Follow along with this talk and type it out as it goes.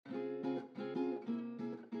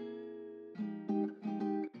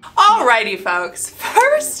Alrighty folks,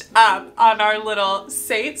 first up on our little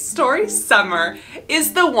Saint Story Summer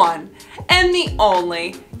is the one and the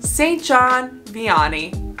only St. John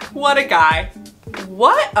Vianney. What a guy.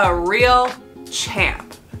 What a real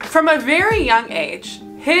champ. From a very young age,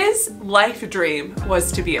 his life dream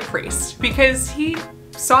was to be a priest because he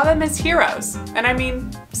saw them as heroes, and I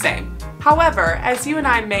mean, same. However, as you and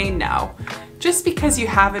I may know, just because you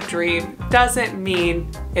have a dream doesn't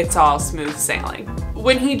mean it's all smooth sailing.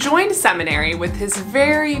 When he joined seminary with his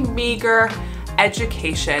very meager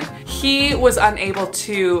education, he was unable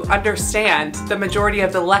to understand the majority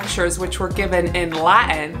of the lectures which were given in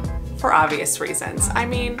Latin for obvious reasons. I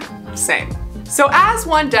mean, same. So as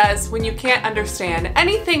one does when you can't understand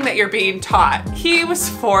anything that you're being taught, he was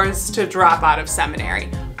forced to drop out of seminary.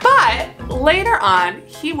 But later on,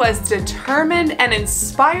 he was determined and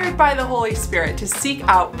inspired by the Holy Spirit to seek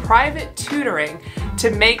out private tutoring to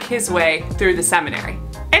make his way through the seminary.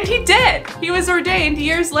 And he did! He was ordained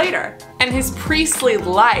years later. And his priestly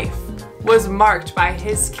life was marked by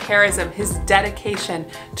his charism, his dedication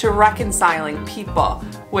to reconciling people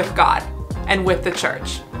with God and with the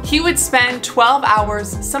church. He would spend 12 hours,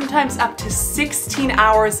 sometimes up to 16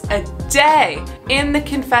 hours a day in the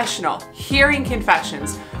confessional, hearing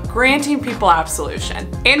confessions, granting people absolution.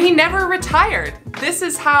 And he never retired. This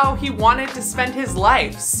is how he wanted to spend his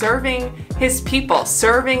life, serving his people,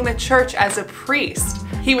 serving the church as a priest.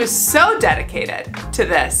 He was so dedicated to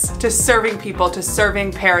this, to serving people, to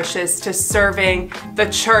serving parishes, to serving the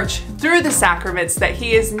church through the sacraments, that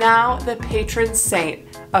he is now the patron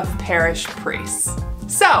saint of parish priests.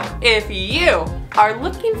 So, if you are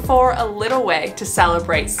looking for a little way to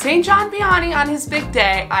celebrate St. John Vianney on his big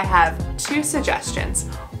day, I have two suggestions.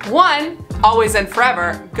 One, always and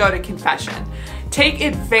forever, go to confession. Take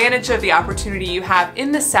advantage of the opportunity you have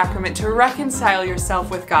in the sacrament to reconcile yourself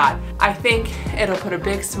with God. I think it'll put a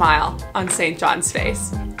big smile on St. John's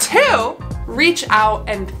face. Two, reach out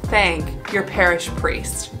and thank your parish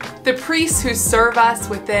priest. The priests who serve us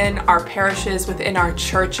within our parishes, within our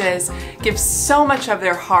churches, give so much of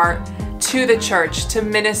their heart to the church to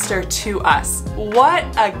minister to us. What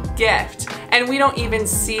a gift! And we don't even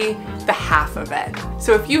see the half of it.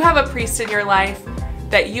 So if you have a priest in your life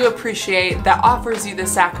that you appreciate, that offers you the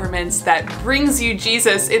sacraments, that brings you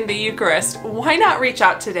Jesus in the Eucharist, why not reach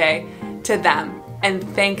out today to them and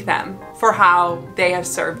thank them for how they have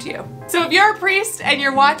served you? So if you're a priest and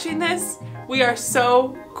you're watching this, we are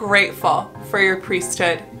so grateful for your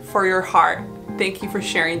priesthood, for your heart. Thank you for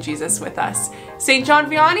sharing Jesus with us. St. John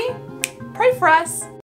Vianney, pray for us.